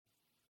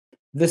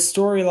The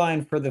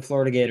storyline for the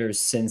Florida Gators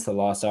since the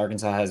loss to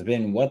Arkansas has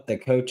been what the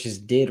coaches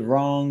did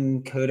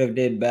wrong, could have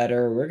did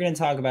better. We're going to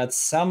talk about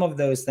some of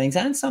those things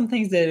and some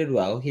things they did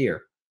well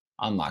here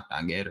on Locked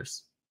On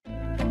Gators.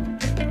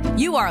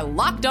 You are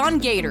Locked On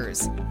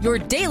Gators, your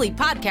daily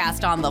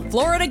podcast on the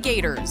Florida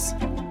Gators.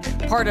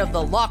 Part of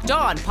the Locked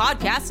On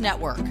Podcast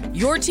Network,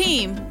 your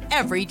team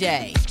every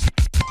day.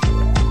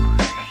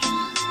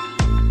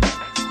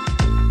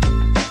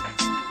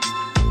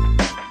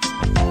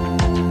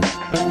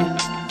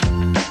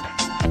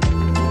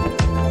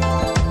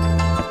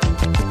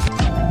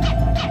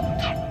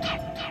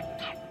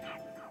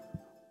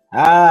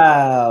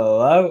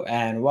 Hello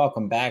and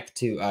welcome back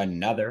to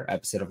another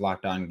episode of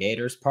Locked On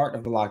Gators, part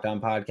of the Locked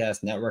On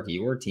Podcast Network,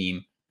 your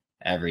team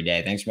every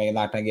day. Thanks for making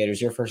Locked On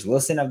Gators your first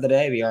listen of the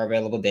day. We are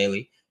available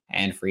daily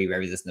and free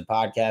wherever you listen to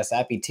podcasts.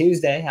 Happy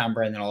Tuesday. I'm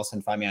Brandon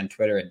Olson. Find me on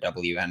Twitter at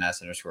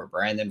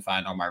WNS_Brandon.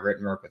 Find all my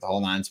written work with the whole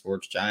nine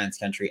sports, Giants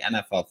Country,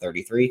 NFL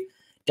 33.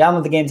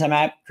 Download the Game Time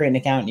app, create an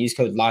account, and use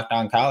code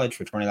LOCKEDONCollege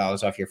for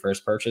 $20 off your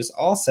first purchase.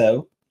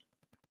 Also,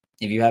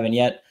 if you haven't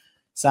yet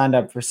signed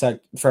up for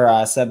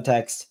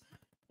Subtext,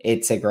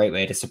 it's a great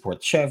way to support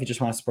the show if you just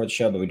want to support the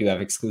show, but we do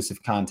have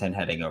exclusive content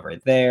heading over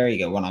there. You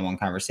get one-on-one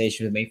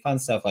conversation with me, fun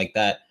stuff like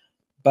that.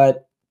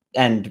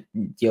 And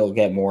you'll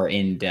get more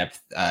in-depth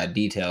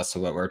details to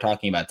what we're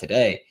talking about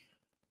today.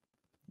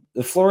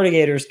 The Florida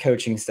Gators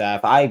coaching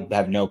staff, I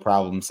have no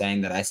problem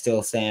saying that I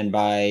still stand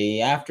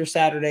by after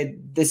Saturday.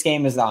 This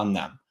game is on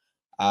them.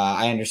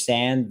 I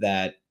understand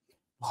that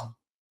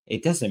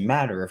it doesn't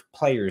matter if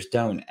players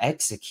don't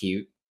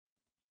execute.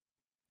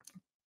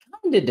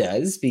 It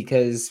does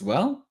because,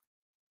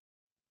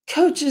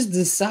 coaches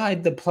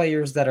decide the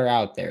players that are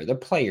out there. The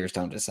players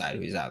don't decide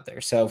who's out there.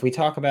 So if we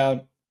talk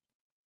about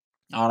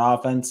on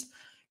offense,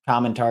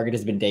 common target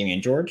has been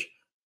Damian George.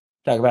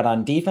 Talk about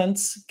on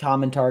defense,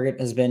 common target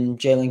has been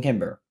Jalen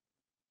Kimber.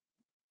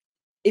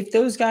 If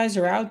those guys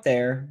are out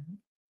there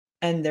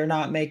and they're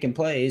not making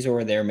plays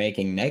or they're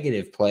making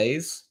negative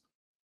plays,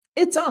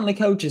 it's on the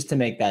coaches to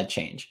make that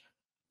change.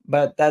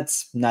 But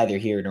that's neither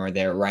here nor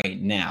there right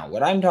now.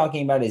 What I'm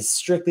talking about is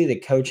strictly the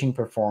coaching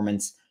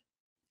performance.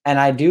 And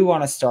I do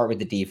want to start with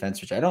the defense,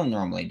 which I don't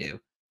normally do.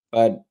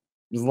 But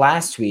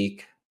last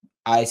week,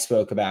 I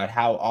spoke about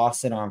how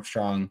Austin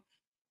Armstrong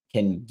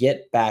can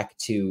get back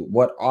to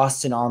what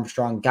Austin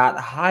Armstrong got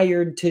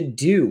hired to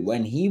do.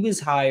 When he was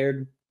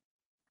hired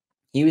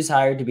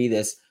to be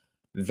this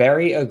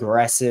very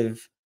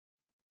aggressive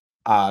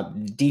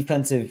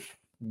defensive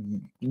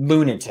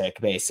lunatic,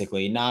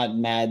 basically, not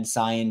mad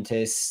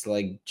scientist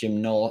like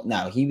Jim Knowles.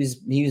 No, he was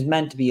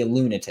meant to be a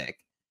lunatic.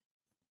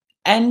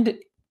 And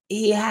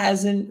he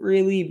hasn't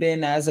really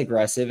been as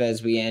aggressive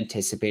as we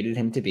anticipated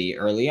him to be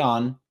early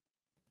on,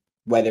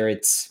 whether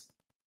it's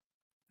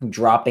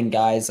dropping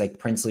guys like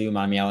Princely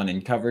Umanmielen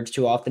in coverage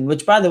too often,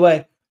 which, by the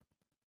way,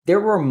 there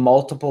were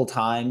multiple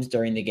times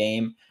during the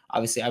game.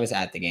 Obviously, I was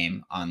at the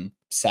game on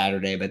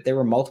Saturday, but there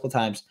were multiple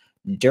times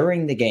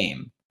during the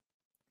game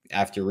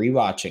after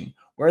rewatching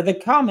where the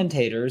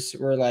commentators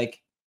were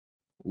like,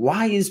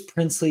 why is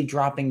Princely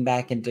dropping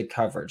back into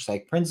coverage?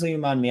 Like, Princely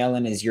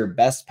Umanmielen is your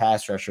best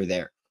pass rusher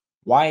there.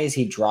 Why is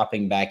he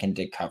dropping back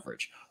into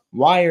coverage?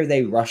 Why are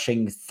they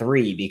rushing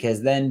three?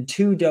 Because then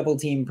two double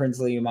team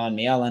Princely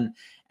Umanmielen,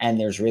 and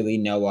there's really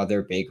no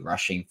other big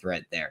rushing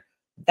threat there.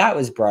 That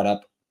was brought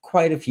up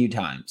quite a few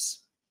times.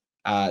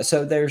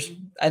 So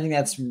I think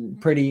that's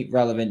pretty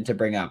relevant to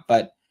bring up.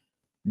 But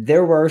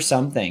there were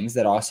some things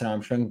that Austin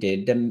Armstrong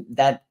did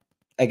that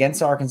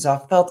against Arkansas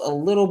felt a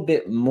little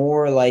bit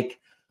more like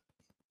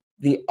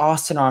the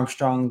Austin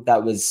Armstrong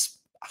that was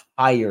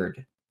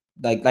hired,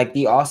 like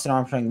the Austin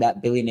Armstrong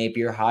that Billy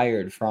Napier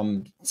hired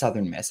from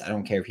Southern Miss. I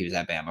don't care if he was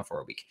at Bama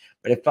for a week,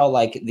 but it felt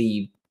like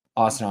the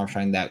Austin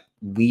Armstrong that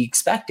we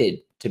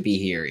expected to be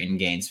here in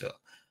Gainesville.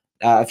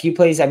 A few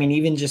plays, I mean,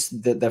 even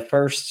just the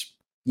first,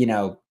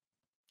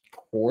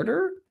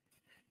 quarter,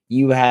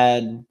 you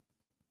had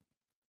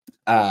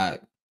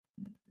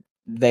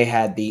they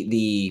had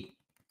the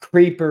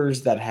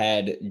creepers that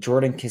had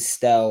Jordan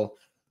Castell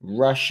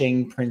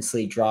rushing,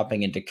 Princely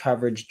dropping into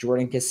coverage.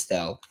 Jordan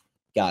Castell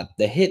got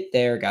the hit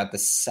there, got the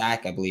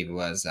sack, I believe it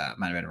was.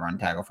 Might have been a run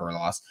tackle for a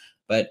loss,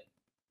 but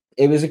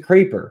it was a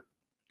creeper.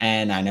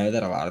 And I know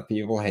that a lot of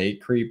people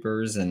hate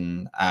creepers,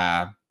 and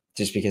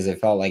just because it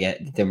felt like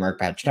it didn't work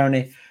Pat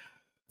Tony.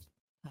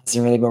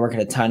 Hasn't really been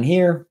working a ton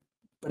here,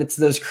 but it's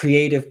those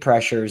creative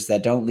pressures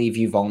that don't leave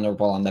you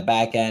vulnerable on the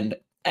back end,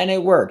 and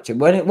it worked.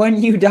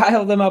 When you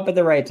dial them up at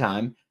the right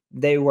time,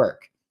 they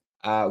work.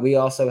 We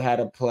also had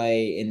a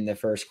play in the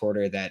first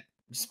quarter that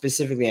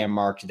specifically I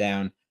marked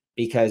down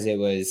because it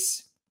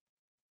was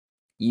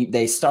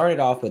they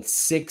started off with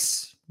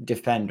 6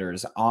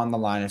 defenders on the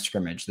line of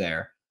scrimmage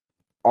there,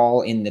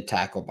 all in the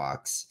tackle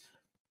box.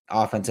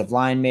 Offense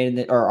made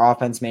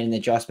an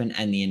adjustment,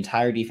 and the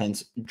entire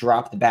defense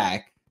dropped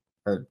back,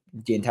 or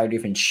the entire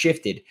defense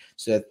shifted,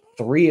 so that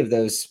 3 of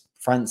those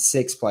front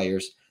 6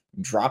 players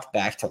dropped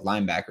back to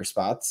linebacker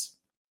spots.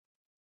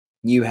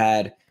 You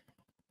had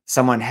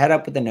someone head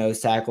up with the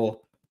nose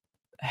tackle,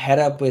 head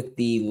up with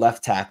the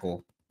left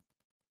tackle,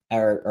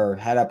 or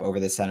head up over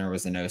the center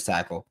was the nose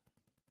tackle,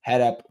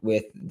 head up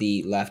with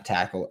the left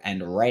tackle,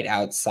 and right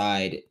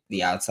outside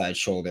the outside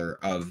shoulder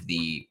of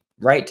the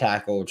right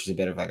tackle, which is a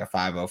bit of like a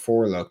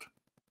 504 look.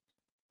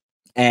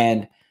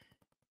 And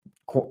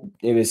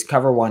it was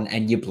cover one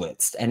and you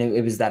blitzed. And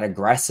it was that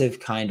aggressive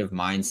kind of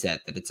mindset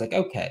that it's like,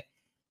 okay,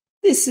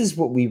 this is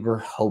what we were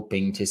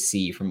hoping to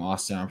see from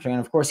Austin Armstrong.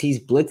 And of course, he's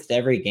blitzed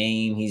every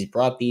game. He's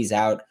brought these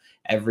out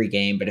every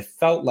game, but it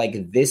felt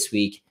like this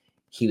week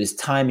he was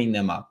timing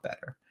them up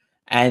better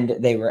and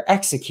they were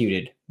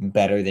executed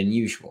better than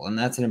usual. And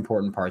that's an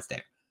important part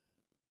there.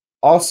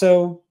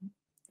 Also,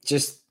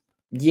 just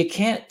you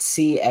can't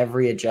see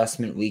every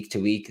adjustment week to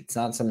week. It's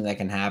not something that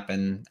can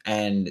happen.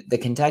 And the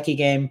Kentucky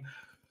game,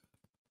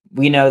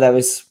 we know that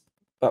was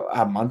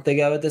a month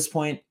ago at this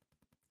point,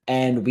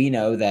 and we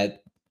know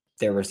that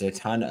there was a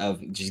ton of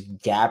just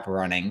gap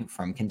running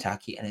from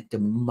Kentucky, and it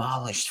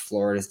demolished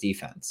Florida's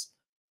defense.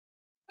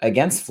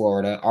 Against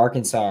Florida,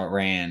 Arkansas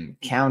ran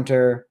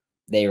counter,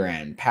 they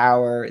ran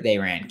power, they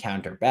ran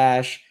counter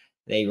bash,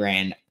 they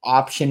ran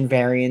option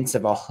variants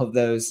of all of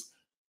those,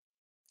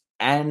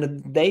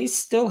 and they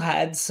still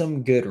had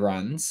some good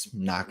runs.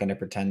 Not going to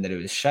pretend that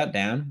it was shut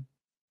down,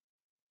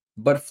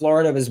 but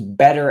Florida was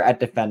better at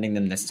defending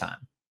them this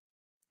time.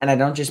 And I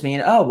don't just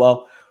mean, oh,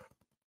 well,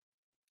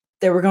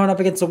 they were going up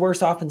against the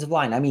worst offensive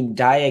line. I mean,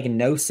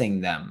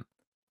 diagnosing them.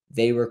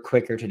 They were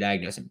quicker to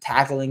diagnose them.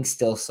 Tackling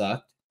still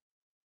sucked.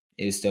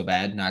 It was still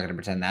bad. Not going to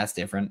pretend that's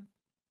different.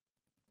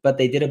 But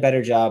they did a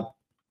better job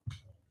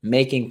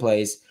making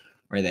plays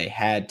where they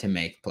had to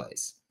make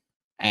plays.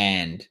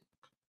 And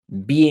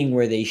being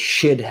where they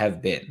should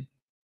have been.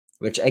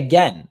 Which,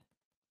 again,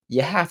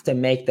 you have to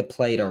make the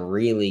play to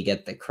really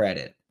get the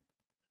credit.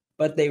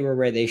 But they were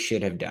where they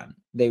should have done.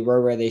 They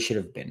were where they should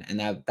have been.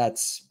 And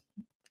that's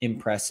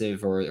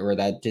impressive, or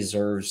that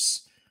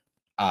deserves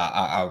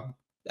a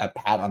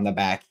pat on the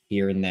back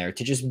here and there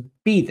to just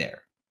be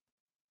there.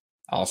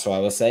 Also, I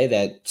will say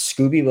that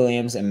Scooby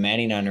Williams and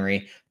Manny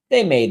Nunnery,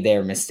 they made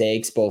their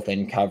mistakes both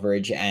in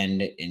coverage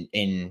and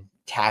in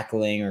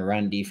tackling or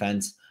run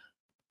defense.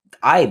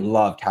 I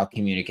loved how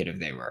communicative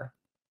they were.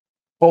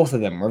 Both of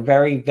them were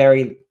very,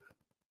 very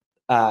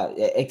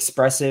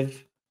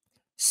expressive.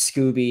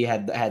 Scooby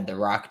had the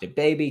rock to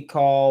baby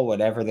call,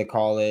 whatever the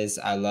call is.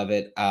 I love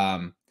it.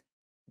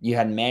 You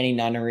had Manny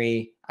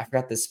Nunnery. I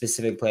forgot the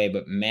specific play,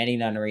 but Manny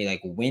Nunnery like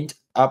went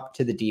up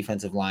to the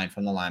defensive line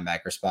from the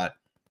linebacker spot.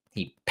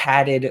 He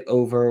patted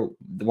over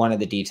one of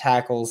the D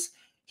tackles.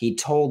 He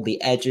told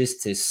the edges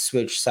to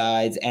switch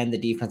sides and the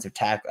defensive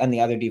tackle and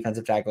the other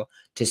defensive tackle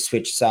to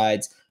switch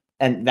sides.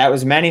 And that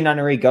was Manny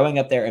Nunnery going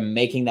up there and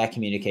making that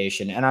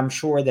communication. And I'm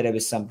sure that it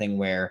was something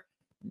where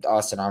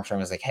Austin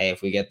Armstrong was like, hey,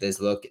 if we get this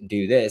look,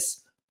 do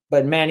this.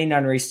 But Manny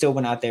Nunnery still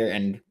went out there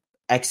and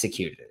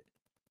executed it.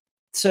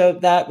 So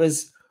that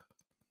was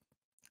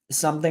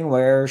something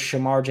where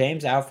Shamar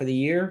James out for the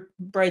year.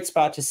 Bright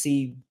spot to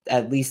see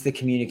at least the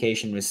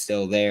communication was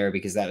still there,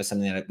 because that was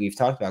something that we've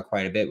talked about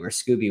quite a bit, where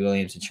Scooby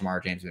Williams and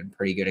Shamar James have been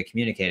pretty good at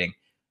communicating.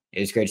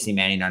 It was great to see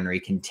Manny Nunnery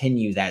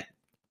continue that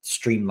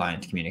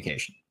streamlined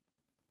communication.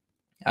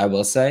 I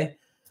will say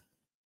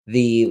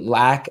the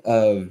lack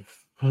of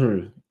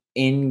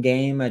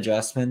in-game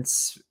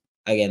adjustments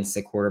against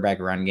the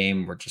quarterback run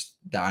game were just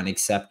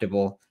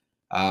unacceptable.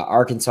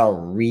 Arkansas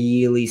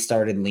really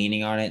started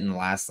leaning on it in the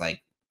last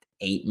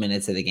 8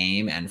 minutes of the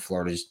game, and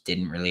Florida just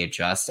didn't really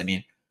adjust. I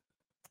mean,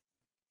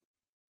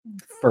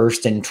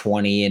 1st and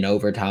 20 in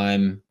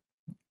overtime,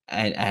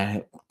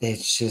 and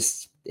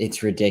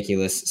it's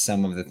ridiculous,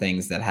 some of the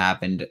things that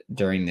happened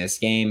during this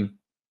game.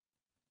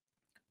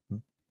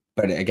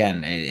 But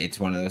again, it's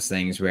one of those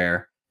things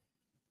where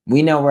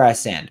we know where I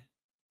stand.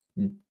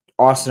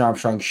 Austin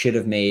Armstrong should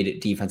have made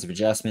defensive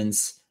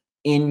adjustments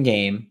in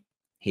game.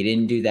 He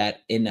didn't do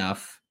that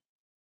enough,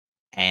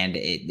 and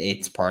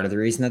it's part of the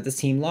reason that this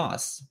team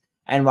lost.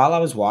 And while I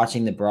was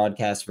watching the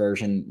broadcast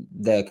version,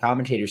 the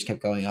commentators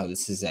kept going, "Oh,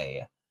 this is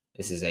a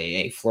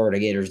Florida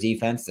Gators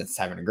defense that's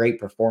having a great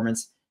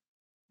performance."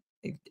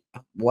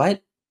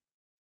 What?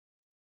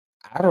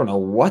 I don't know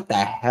what the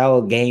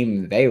hell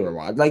game they were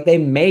watching. They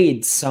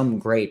made some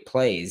great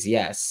plays,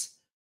 yes.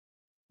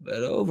 But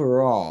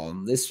overall,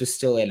 this was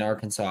still an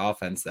Arkansas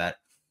offense that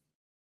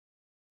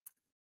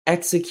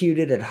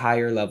executed at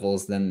higher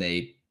levels than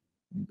they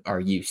are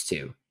used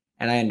to.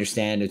 And I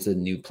understand it's a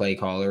new play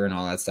caller and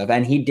all that stuff.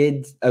 And he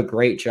did a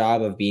great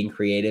job of being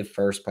creative.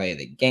 First play of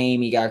the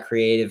game, he got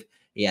creative.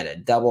 He had a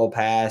double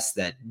pass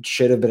that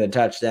should have been a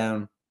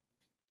touchdown.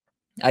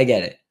 I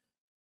get it.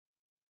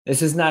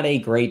 This is not a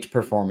great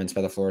performance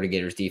by the Florida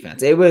Gators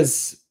defense. It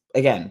was,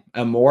 again,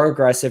 a more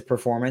aggressive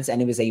performance,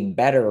 and it was a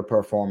better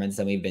performance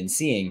than we've been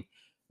seeing,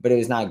 but it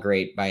was not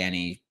great by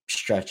any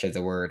stretch of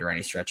the word or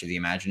any stretch of the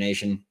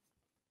imagination.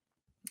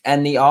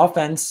 And the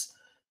offense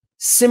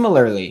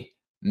similarly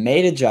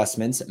made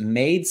adjustments,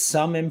 made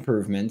some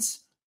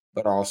improvements,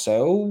 but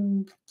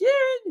also,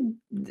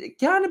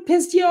 kind of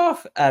pissed you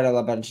off at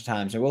a bunch of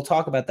times. And we'll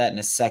talk about that in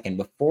a second.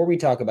 Before we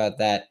talk about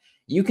that,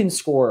 you can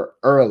score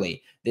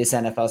early. this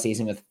NFL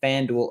season with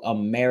FanDuel,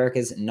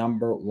 America's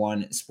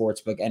 #1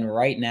 sportsbook. And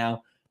right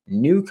now,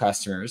 new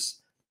customers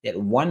get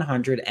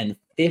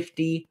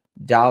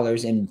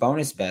 $150 in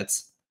bonus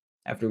bets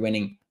after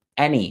winning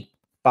any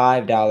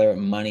 $5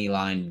 money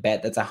line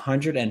bet. That's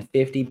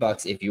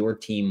 $150 if your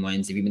team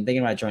wins. If you've been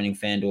thinking about joining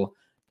FanDuel,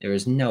 there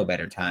is no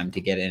better time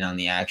to get in on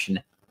the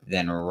action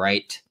than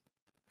right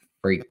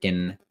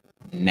freaking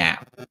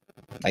now.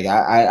 Like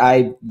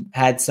I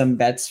had some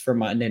bets for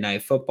Monday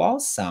Night Football.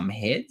 Some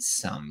hit,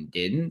 some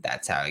didn't.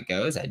 That's how it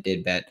goes. I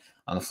did bet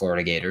on the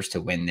Florida Gators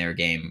to win their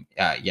game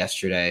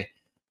yesterday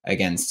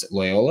against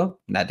Loyola.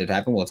 That did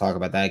happen. We'll talk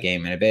about that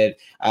game in a bit.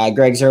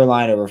 Greg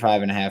Zuerlein over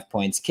 5.5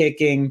 points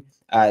kicking.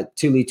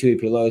 Tuli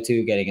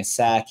Tuipulotu getting a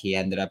sack. He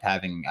ended up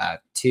having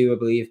 2, I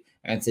believe,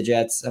 against the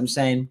Jets. I'm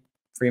saying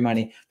free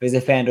money.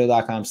 Visit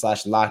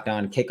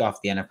FanDuel.com/LockedOn. Kick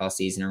off the NFL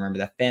season. Remember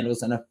that FanDuel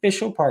is an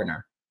official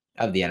partner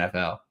of the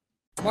NFL.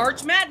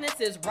 March Madness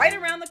is right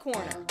around the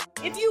corner.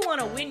 If you want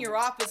to win your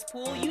office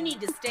pool, you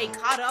need to stay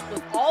caught up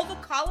with all the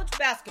college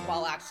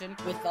basketball action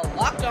with the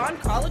Locked On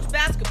College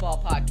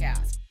Basketball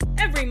Podcast.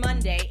 Every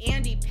Monday,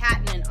 Andy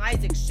Patton and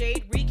Isaac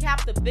Shade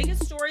recap the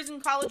biggest stories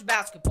in college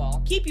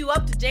basketball, keep you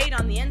up to date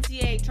on the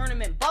NCAA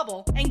tournament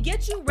bubble, and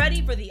get you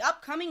ready for the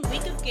upcoming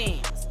week of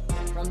games.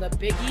 From the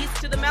Big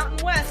East to the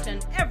Mountain West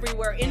and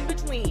everywhere in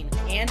between,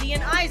 Andy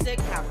and Isaac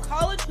have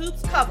college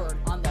hoops covered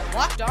on the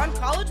Locked On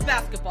College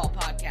Basketball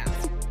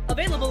Podcast.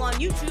 Available on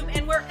YouTube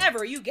and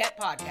wherever you get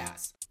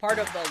podcasts. Part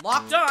of the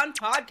Locked On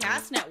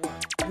Podcast Network.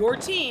 Your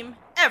team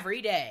every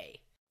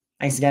day.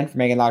 Thanks again for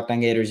making Locked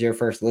On Gators your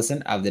first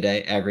listen of the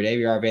day every day.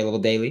 We are available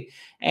daily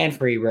and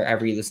free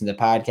wherever you listen to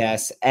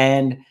podcasts.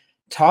 And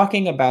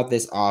talking about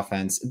this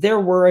offense, there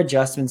were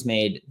adjustments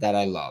made that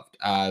I loved.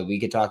 We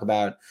could talk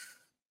about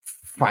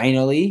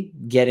finally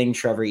getting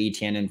Trevor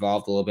Etienne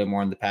involved a little bit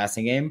more in the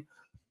passing game.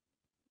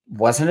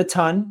 Wasn't a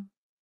ton.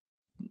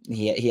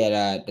 He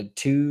had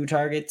 2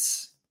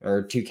 targets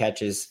or 2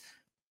 catches.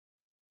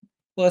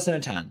 Wasn't a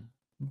ton,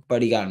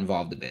 but he got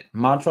involved a bit.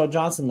 Montreal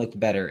Johnson looked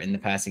better in the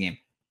passing game.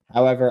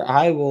 However,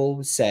 I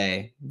will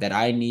say that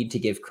I need to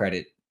give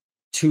credit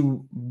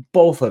to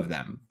both of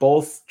them,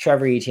 both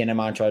Trevor Etienne and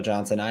Montreal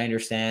Johnson. I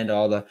understand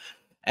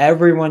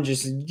everyone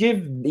just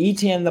give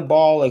Etienne the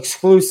ball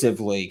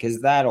exclusively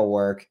because that'll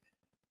work.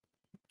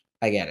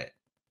 I get it.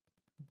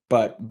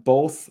 But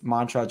both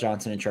Montreal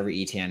Johnson and Trevor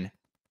Etienne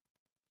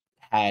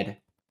had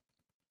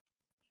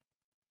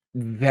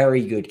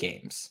very good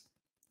games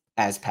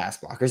as pass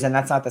blockers. And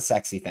that's not the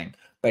sexy thing.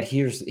 But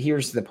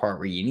here's the part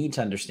where you need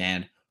to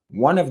understand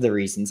one of the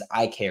reasons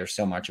I care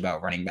so much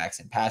about running backs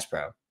in pass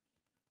pro.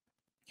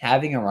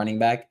 Having a running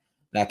back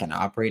that can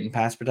operate in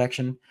pass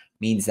protection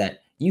means that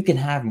you can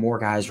have more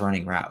guys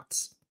running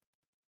routes.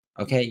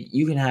 Okay?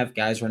 You can have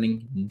guys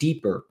running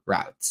deeper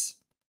routes.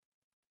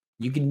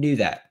 You can do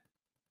that.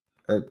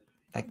 Or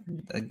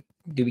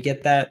do we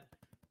get that?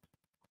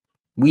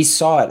 We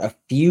saw it a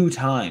few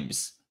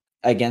times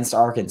against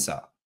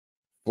Arkansas,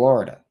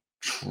 Florida,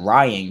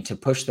 trying to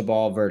push the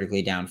ball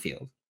vertically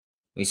downfield.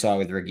 We saw it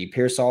with Ricky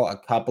Pearsall a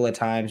couple of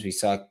times. We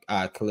saw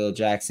Khalil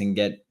Jackson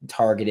get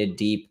targeted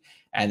deep,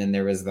 and then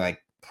there was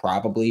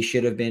probably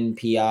should have been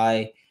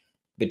PI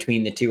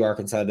between the 2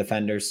 Arkansas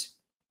defenders,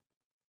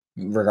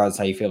 regardless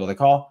how you feel about the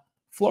call.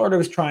 Florida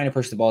was trying to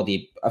push the ball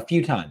deep a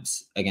few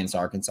times against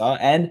Arkansas,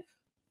 and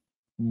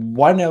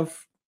one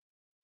of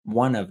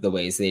the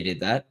ways they did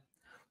that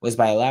was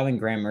by allowing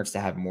Graham Mertz to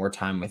have more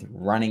time with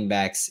running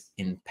backs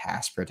in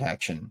pass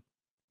protection.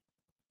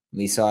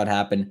 We saw it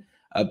happen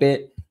a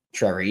bit.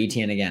 Trevor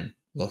Etienne again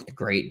looked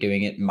great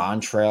doing it.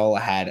 Montreal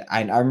had,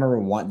 I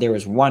remember there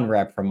was one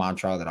rep from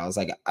Montreal that I was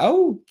like,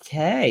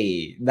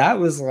 okay, that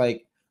was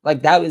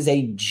that was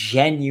a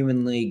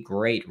genuinely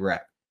great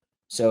rep.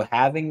 So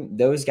having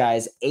those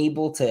guys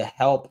able to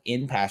help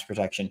in pass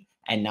protection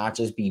and not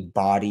just be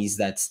bodies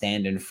that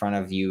stand in front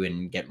of you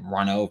and get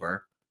run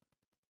over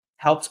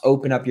helps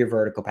open up your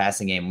vertical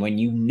passing game when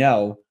you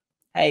know,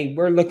 hey,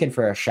 we're looking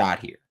for a shot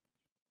here.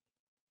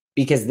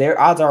 Because their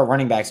odds are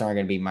running backs aren't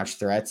going to be much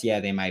threats. Yeah,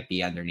 they might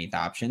be underneath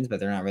options, but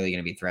they're not really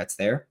going to be threats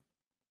there.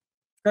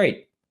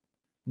 Great.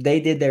 They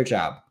did their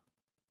job.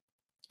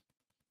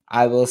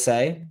 I will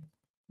say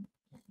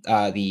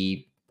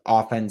the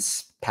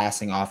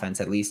passing offense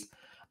at least,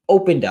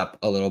 opened up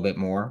a little bit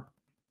more.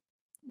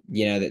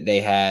 You know, that they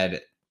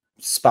had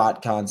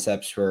spot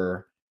concepts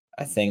were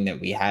a thing that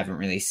we haven't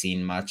really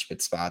seen much,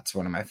 but spot's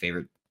one of my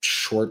favorite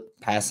short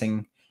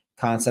passing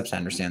concepts. I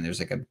understand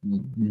there's a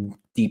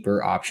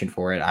deeper option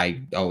for it.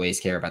 I always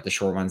care about the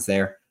short ones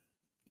there.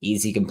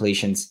 Easy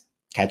completions,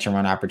 catch and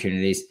run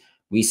opportunities.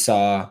 We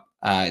saw,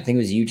 I think it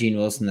was Eugene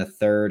Wilson, the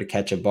third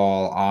catch a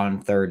ball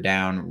on 3rd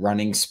down,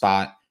 running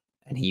spot,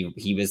 and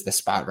he was the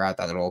spot route,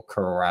 that little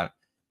curl route,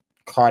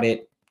 caught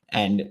it.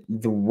 And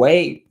the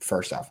way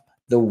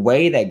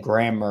that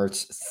Graham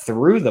Mertz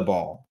threw the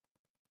ball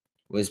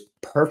was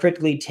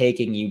perfectly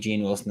taking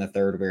Eugene Wilson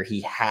III where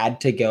he had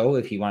to go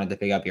if he wanted to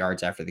pick up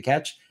yards after the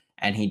catch,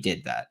 and he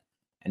did that.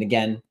 And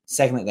again,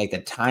 secondly, the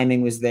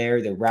timing was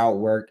there, the route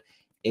worked.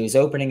 it was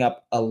opening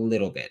up a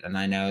little bit. And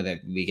I know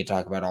that we could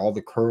talk about all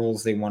the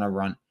curls they want to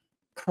run.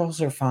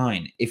 Curls are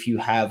fine if you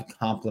have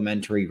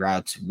complementary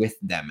routes with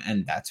them.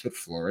 And that's what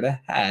Florida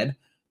had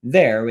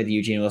there with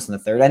Eugene Wilson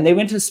III. And they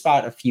went to the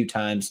spot a few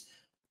times.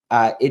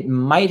 It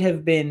might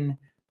have been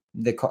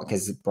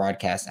because the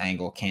broadcast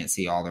angle can't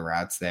see all the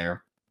routes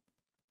there.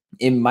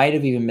 It might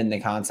have even been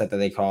the concept that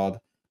they called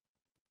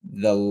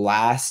the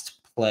last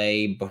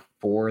play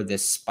before the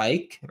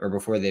spike or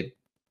before the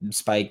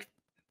spike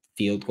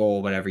field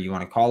goal, whatever you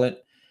want to call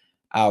it,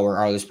 where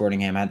Arliss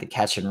Boardingham had the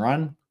catch and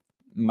run.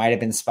 Might have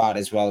been spot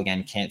as well.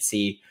 Again, can't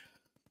see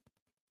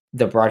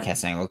the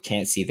broadcast angle,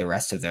 can't see the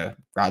rest of the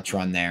routes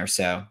run there.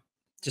 So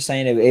just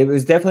saying, it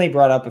was definitely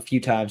brought up a few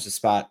times. The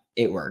spot,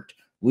 it worked.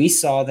 We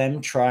saw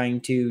them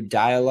trying to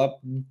dial up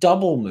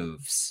double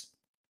moves.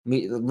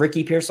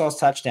 Ricky Pearsall's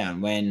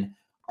touchdown when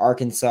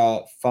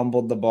Arkansas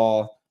fumbled the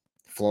ball,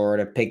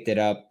 Florida picked it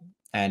up,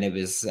 and it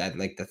was at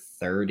like the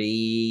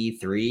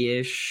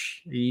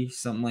 33-ish,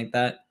 something like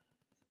that.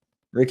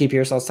 Ricky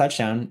Pearsall's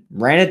touchdown,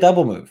 ran a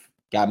double move,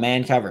 got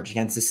man coverage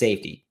against the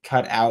safety,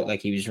 cut out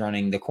like he was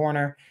running the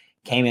corner,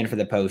 came in for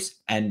the post,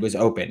 and was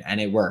open, and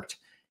it worked.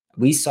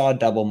 We saw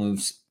double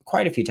moves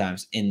quite a few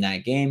times in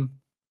that game.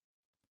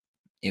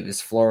 It was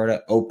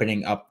Florida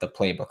opening up the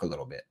playbook a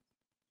little bit.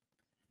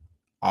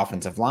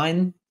 Offensive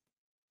line,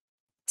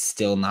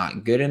 still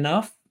not good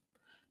enough.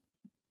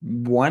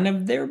 One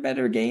of their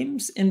better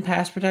games in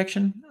pass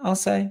protection, I'll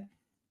say.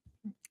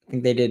 I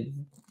think they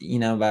did,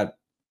 about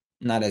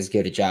not as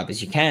good a job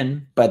as you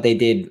can, but they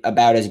did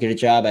about as good a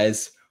job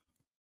as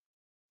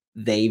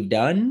they've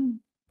done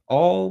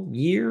all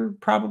year,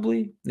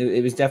 probably.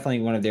 It was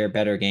definitely one of their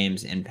better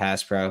games in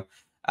pass pro.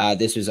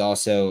 This was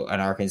also an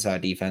Arkansas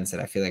defense that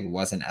I feel like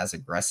wasn't as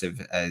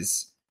aggressive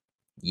as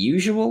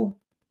usual.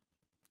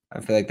 I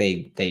feel like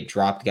they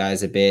dropped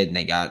guys a bit and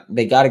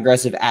they got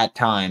aggressive at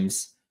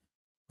times,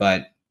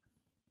 but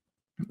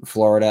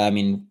Florida, I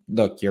mean,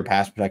 look, your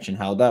pass protection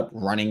held up.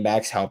 Running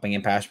backs helping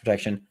in pass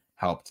protection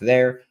helped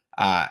there.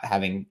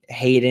 Having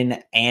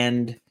Hayden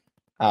and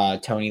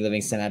Tony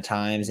Livingston at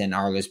times and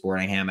Arliss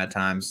Boardingham at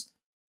times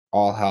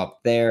all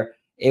helped there.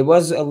 It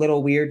was a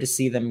little weird to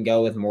see them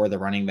go with more of the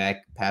running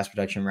back pass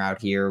protection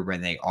route here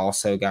when they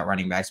also got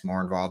running backs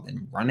more involved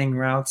in running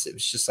routes. It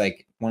was just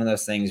like one of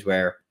those things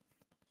where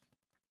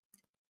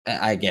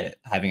I get it.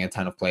 Having a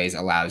ton of plays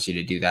allows you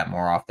to do that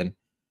more often.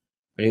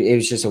 But it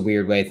was just a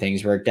weird way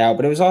things worked out.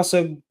 But it was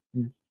also,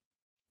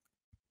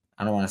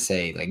 I don't want to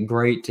say like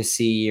great to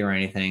see or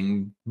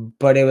anything,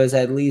 but it was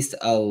at least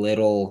a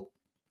little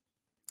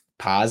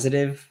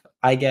positive,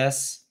 I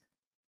guess,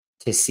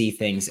 to see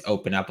things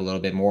open up a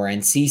little bit more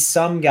and see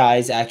some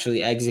guys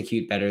actually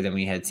execute better than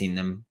we had seen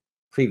them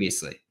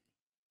previously.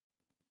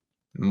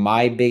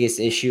 My biggest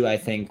issue, I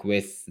think,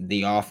 with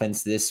the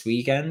offense this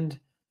weekend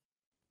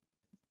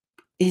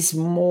is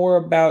more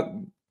about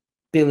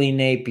Billy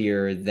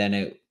Napier than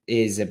it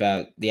is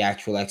about the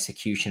actual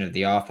execution of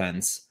the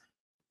offense.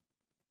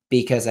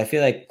 Because I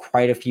feel like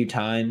quite a few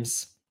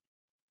times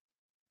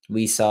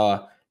we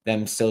saw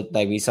them still,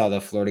 like we saw the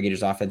Florida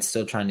Gators offense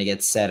still trying to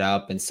get set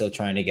up and still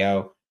trying to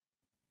go.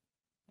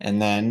 And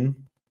then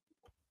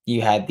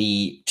you had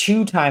the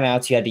 2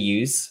 timeouts you had to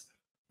use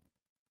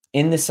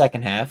in the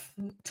second half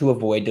to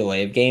avoid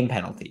delay of game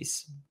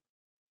penalties.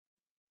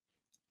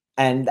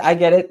 And I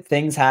get it.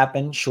 Things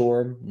happen.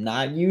 Sure.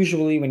 Not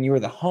usually when you were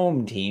the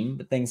home team,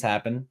 but things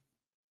happen.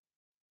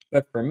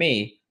 But for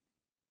me,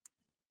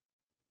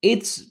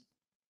 it's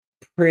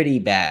pretty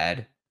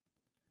bad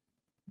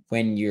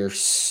when your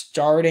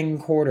starting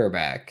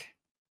quarterback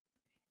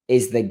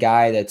is the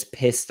guy that's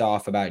pissed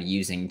off about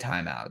using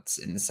timeouts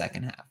in the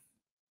second half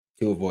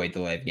to avoid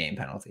delay of game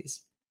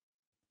penalties.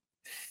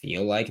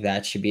 Feel like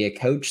that should be a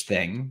coach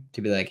thing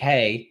to be like,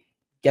 hey,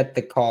 get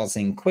the calls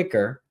in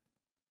quicker.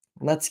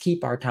 Let's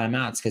keep our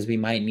timeouts because we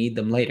might need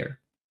them later.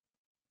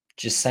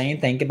 Just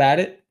saying, think about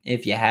it.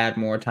 If you had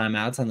more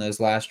timeouts on those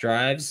last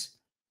drives,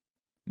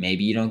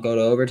 maybe you don't go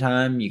to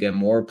overtime. You get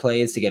more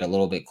plays to get a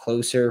little bit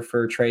closer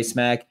for Trey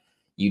Smack.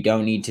 You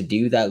don't need to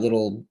do that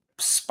little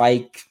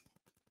spike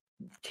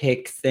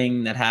kick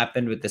thing that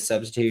happened with the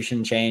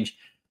substitution change.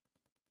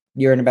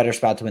 You're in a better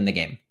spot to win the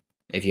game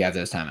if you have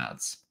those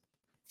timeouts.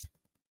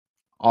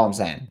 All I'm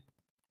saying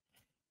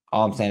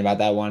about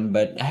that one.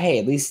 But hey,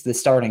 at least the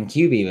starting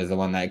QB was the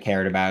one that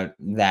cared about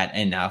that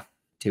enough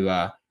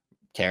to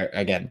care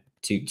again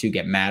to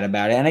get mad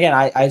about it. And again,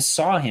 I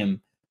saw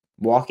him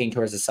walking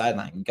towards the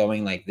sideline,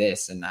 going like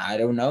this, and I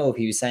don't know if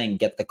he was saying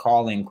get the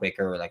call in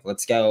quicker or like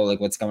let's go, like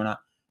what's going on.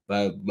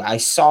 But I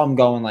saw him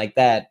going like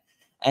that,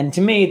 and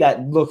to me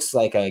that looks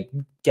like a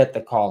get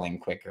the call in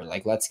quicker,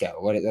 like let's go.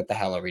 What the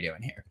hell are we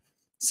doing here?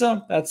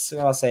 So that's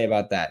what I'll say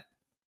about that.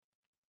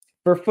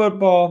 For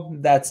football,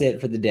 that's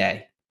it for the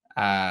day.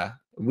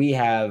 We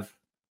have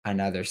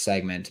another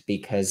segment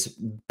because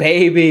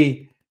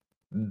baby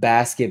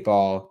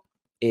basketball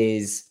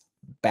is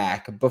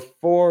back.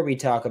 Before we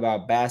talk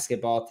about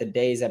basketball,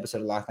 today's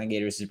episode of Locked On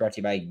Gators is brought to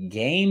you by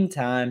Game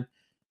Time.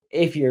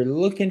 If you're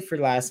looking for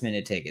last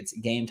minute tickets,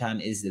 Game Time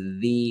is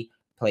the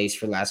place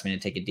for last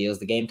minute ticket deals.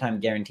 The game time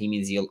guarantee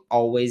means you'll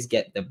always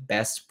get the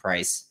best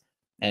price.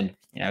 And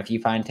if you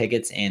find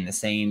tickets in the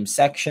same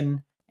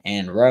section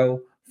and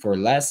row for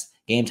less,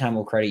 Game Time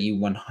will credit you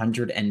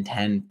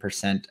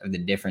 110% of the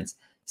difference.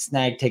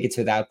 Snag tickets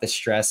without the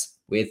stress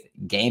with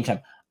Game Time.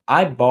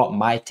 I bought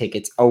my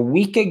tickets a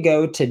week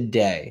ago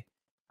today.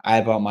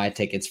 I bought my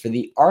tickets for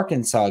the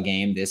Arkansas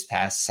game this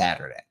past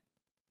Saturday.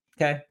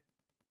 Okay.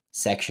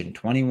 Section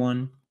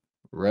 21,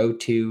 row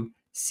 2,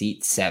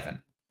 seat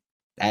 7.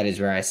 That is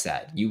where I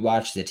sat. You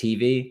watch the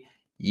TV,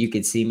 you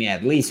could see me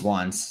at least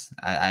once.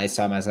 I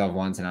saw myself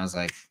once and I was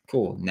like,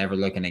 cool, never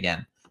looking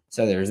again.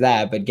 So there's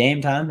that. But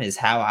Game Time is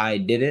how I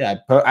did it.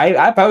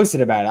 I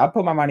posted about it. I'll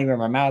put my money where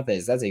my mouth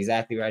is. That's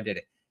exactly where I did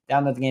it.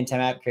 Download the Game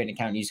Time app, create an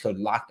account, and use code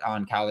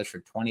LOCKEDONCollege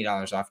for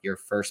 $20 off your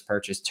first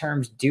purchase.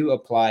 Terms do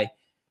apply.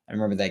 And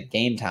remember that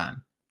Game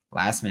Time,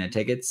 last minute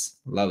tickets,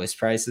 lowest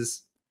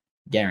prices,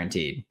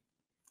 guaranteed.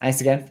 Thanks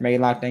again for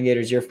making Locked On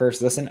Gators your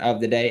first listen of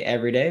the day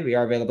every day. We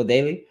are available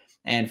daily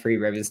and free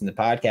wherever you listen to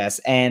the podcast.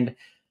 And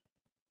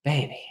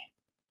baby,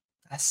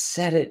 I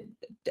said it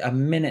a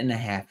minute and a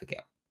half ago.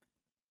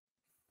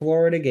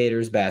 Florida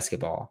Gators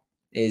basketball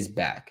is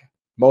back.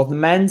 Both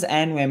men's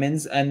and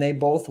women's, and they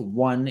both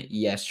won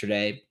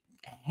yesterday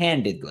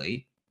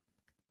handedly.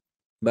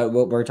 But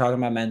we're talking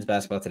about men's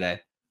basketball today.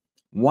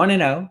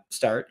 1-0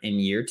 start in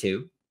year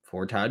 2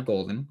 for Todd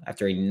Golden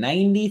after a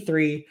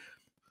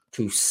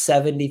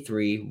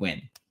 93-73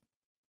 win.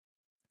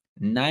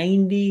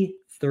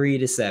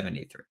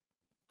 93-73.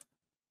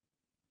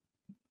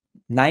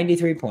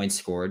 93 points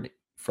scored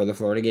for the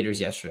Florida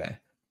Gators yesterday.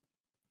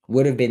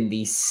 Would have been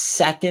the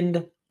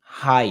second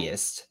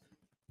highest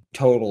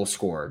total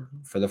scored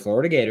for the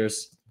Florida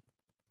Gators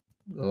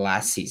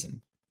last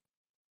season.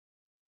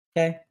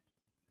 Okay?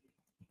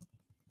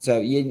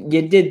 So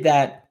you did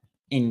that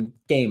in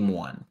game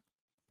 1.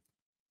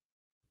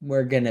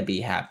 We're going to be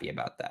happy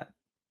about that.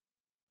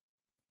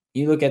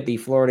 You look at the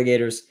Florida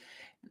Gators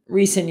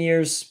recent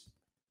years,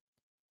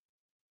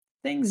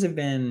 things have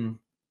been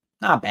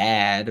not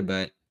bad,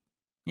 but,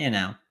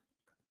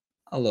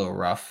 a little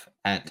rough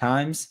at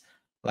times.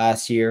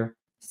 Last year,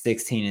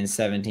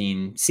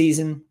 16-17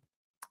 season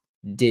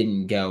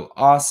didn't go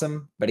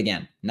awesome. But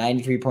again,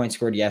 93 points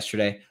scored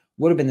yesterday.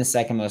 Would have been the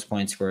second most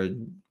points scored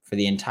for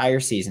the entire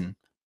season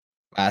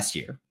last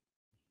year.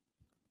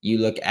 You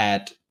look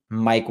at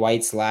Mike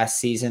White's last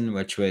season,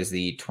 which was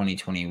the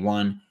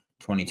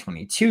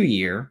 2021-2022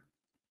 year,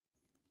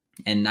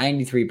 and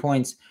 93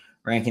 points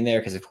ranking there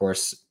because, of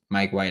course,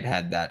 Mike White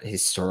had that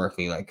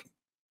historically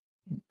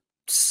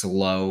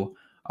slow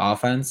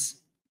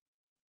offense.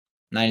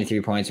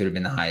 93 points would have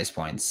been the highest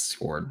points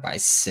scored by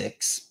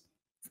 6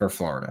 for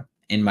Florida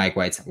in Mike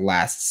White's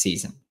last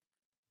season.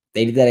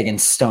 They did that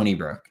against Stony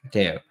Brook,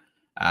 too.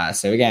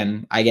 So,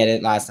 again, I get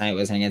it. Last night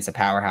wasn't against a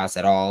powerhouse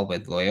at all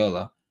with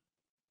Loyola.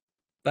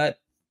 But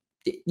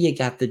you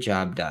got the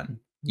job done.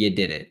 You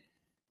did it.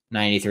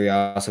 93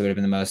 also would have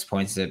been the most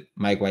points that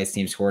Mike White's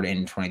team scored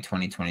in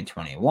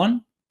 2020-2021.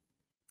 You're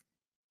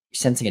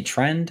sensing a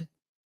trend.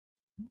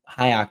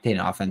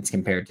 High-octane offense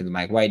compared to the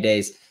Mike White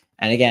days.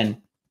 And,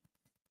 again,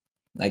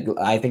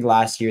 I think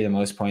last year the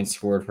most points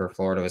scored for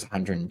Florida was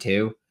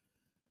 102.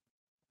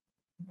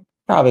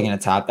 Probably going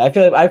to top that.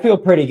 I feel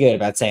pretty good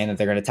about saying that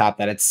they're going to top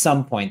that at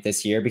some point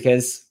this year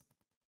because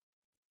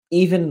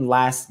even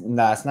last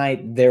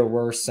night there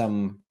were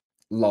some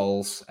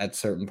lulls at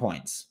certain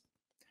points.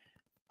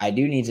 I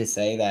do need to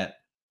say that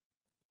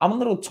I'm a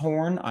little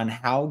torn on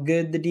how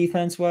good the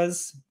defense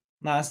was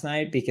last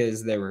night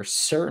because there were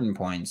certain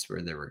points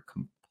where they were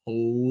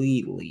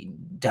completely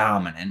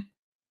dominant.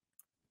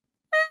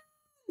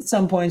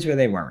 Some points where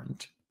they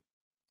weren't.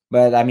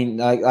 But I mean,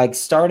 like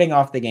starting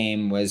off the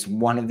game was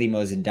one of the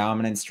most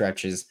dominant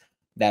stretches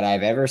that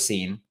I've ever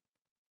seen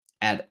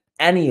at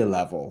any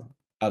level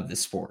of the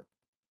sport.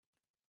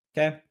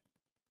 Okay.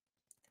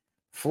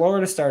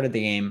 Florida started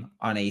the game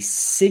on a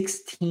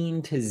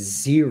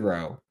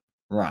 16-0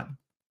 run.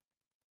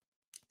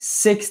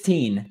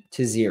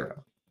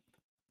 16-0.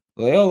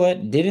 Loyola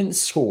didn't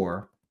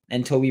score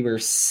until we were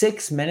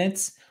 6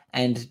 minutes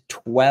and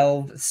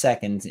 12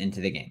 seconds into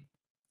the game.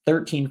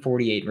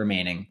 13:48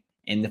 remaining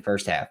in the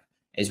first half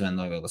is when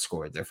Loyola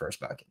scored their first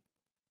bucket.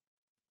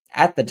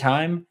 At the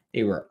time,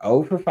 they were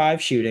 0 for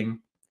 5 shooting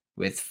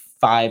with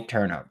 5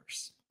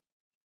 turnovers.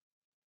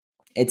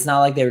 It's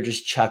not like they were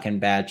just chucking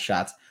bad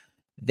shots.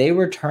 They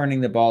were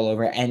turning the ball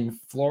over, and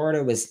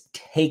Florida was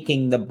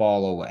taking the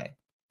ball away.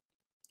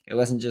 It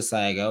wasn't just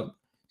like, oh,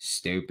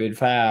 stupid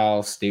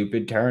foul,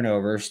 stupid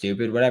turnover,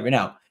 stupid whatever.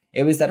 No,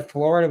 it was that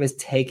Florida was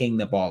taking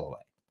the ball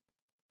away.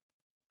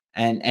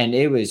 And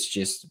it was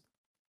just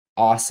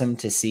awesome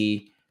to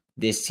see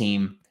this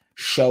team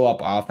show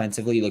up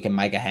offensively. You look at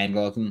Micah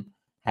Handleton,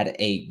 had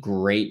a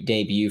great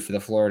debut for the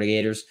Florida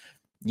Gators.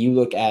 You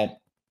look at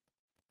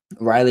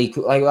Riley,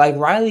 like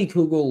Riley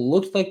Kugel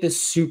looked like the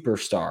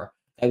superstar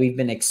that we've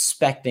been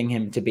expecting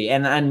him to be.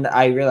 And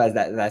I realize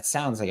that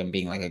sounds like I'm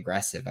being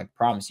aggressive. I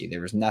promise you,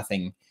 there was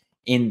nothing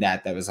in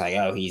that was like,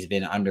 oh, he's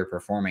been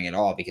underperforming at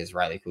all because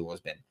Riley Kugel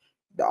has been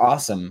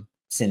awesome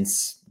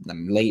since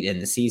late in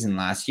the season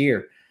last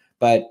year.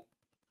 But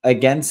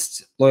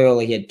against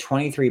Loyola, he had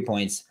 23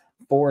 points,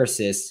 4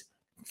 assists,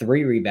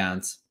 3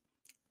 rebounds,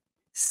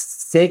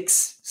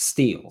 6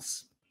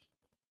 steals.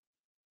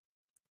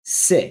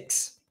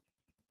 6.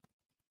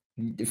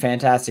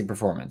 Fantastic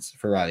performance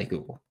for Riley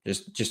Kugel.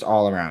 Just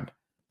all around.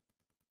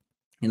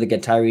 You look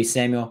at Tyrese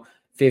Samuel,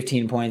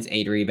 15 points,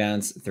 8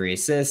 rebounds, 3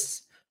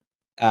 assists.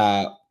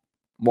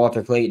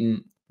 Walter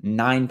Clayton,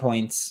 9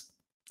 points,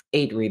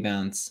 8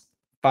 rebounds,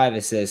 5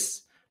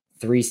 assists,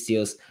 3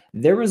 steals.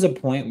 There was a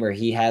point where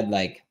he had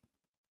like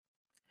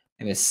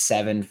it was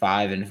 7,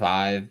 5, and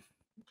 5,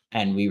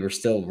 and we were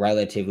still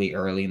relatively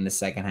early in the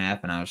second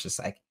half, and I was just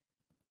like,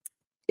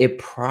 it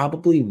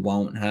probably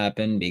won't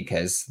happen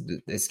because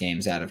this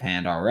game's out of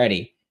hand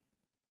already.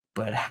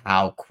 But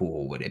how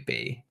cool would it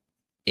be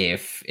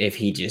if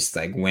he just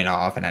like went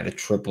off and had a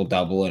triple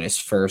double in his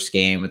first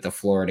game with the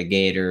Florida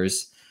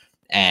Gators,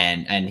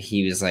 and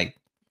he was like,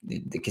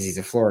 because he's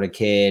a Florida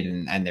kid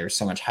and there's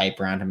so much hype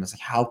around him. I was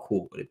like, how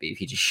cool would it be if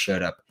he just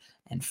showed up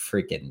and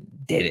freaking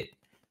did it?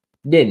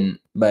 Didn't,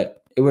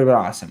 but it would have been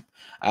awesome.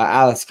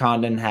 Alex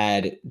Condon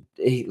had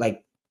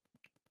like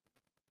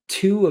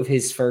 2 of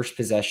his first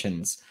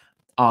possessions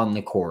on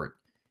the court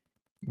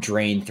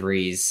drain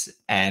threes,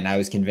 and I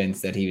was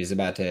convinced that he was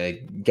about to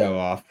go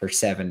off for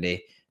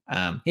 70.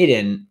 He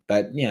didn't,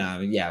 but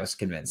I was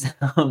convinced.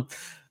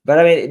 But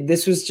I mean,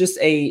 this was just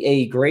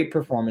a great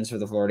performance for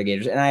the Florida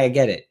Gators, and I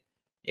get it.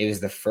 It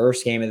was the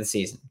first game of the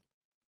season.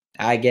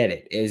 I get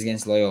it. It was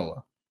against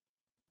Loyola.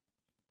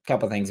 A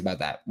couple things about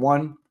that.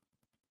 One,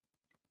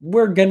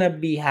 we're gonna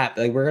be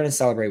happy. Like, we're gonna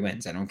celebrate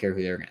wins. I don't care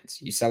who they're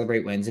against. You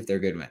celebrate wins if they're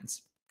good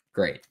wins.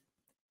 Great.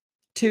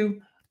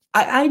 2,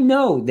 I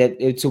know that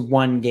it's a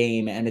 1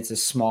 game and it's a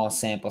small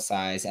sample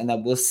size, and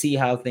that we'll see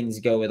how things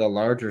go with a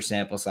larger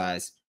sample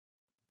size.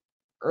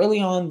 Early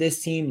on,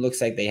 this team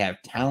looks like they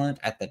have talent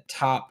at the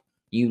top.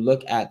 You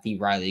look at the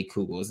Riley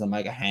Kugels, the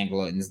Micah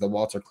Hanglotons, the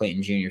Walter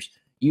Clayton Jr.'s.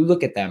 You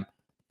look at them,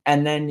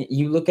 and then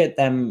you look at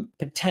them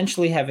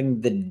potentially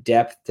having the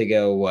depth to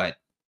go,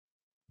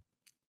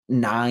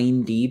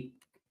 9 deep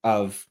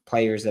of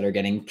players that are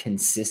getting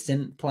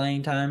consistent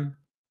playing time.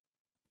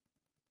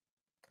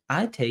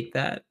 I take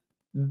that.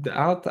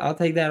 I'll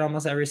take that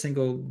almost every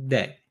single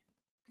day.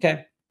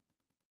 Okay.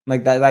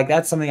 Like that,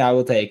 that's something I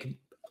will take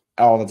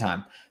all the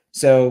time.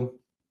 So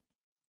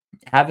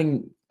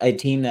having a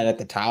team that at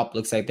the top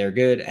looks like they're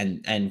good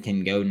and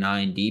can go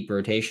 9 deep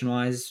rotation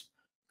wise,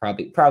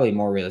 probably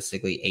more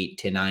realistically 8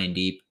 to 9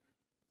 deep.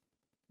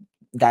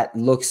 That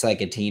looks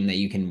like a team that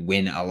you can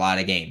win a lot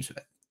of games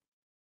with,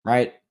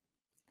 right?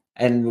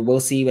 And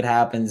we'll see what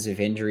happens if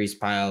injuries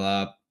pile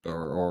up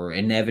or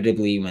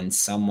inevitably when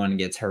someone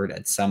gets hurt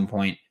at some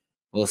point.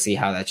 We'll see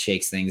how that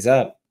shakes things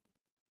up.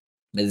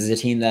 But this is a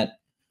team that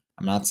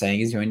I'm not saying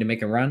is going to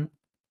make a run.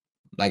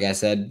 Like I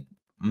said,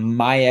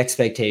 my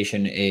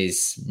expectation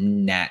is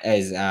making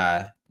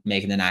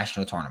the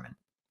national tournament.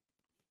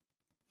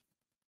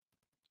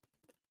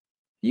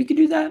 You could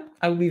do that.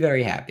 I would be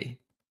very happy.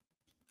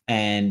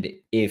 And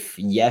if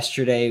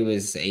yesterday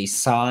was a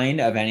sign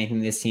of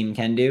anything this team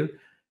can do,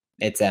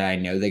 it's that I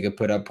know they could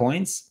put up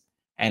points,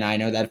 and I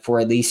know that for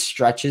at least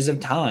stretches of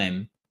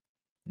time,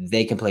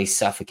 they can play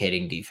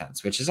suffocating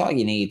defense, which is all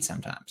you need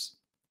sometimes.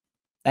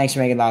 Thanks for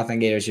making Locked On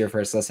Gators your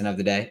first listen of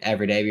the day.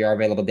 Every day, we are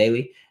available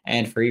daily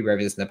and free wherever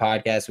you listen to the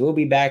podcast. We'll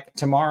be back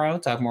tomorrow,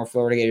 talk more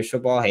Florida Gators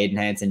football. Hayden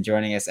Hansen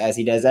joining us as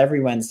he does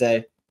every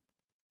Wednesday.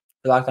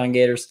 For Locked On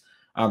Gators,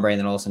 I'm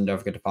Brandon Olson. Don't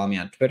forget to follow me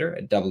on Twitter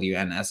at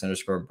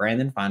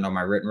WNS_Brandon. Find all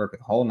my written work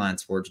with Whole Nine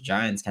Sports,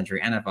 Giants Country,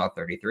 NFL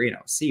 33, and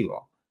I'll see you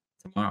all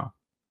tomorrow.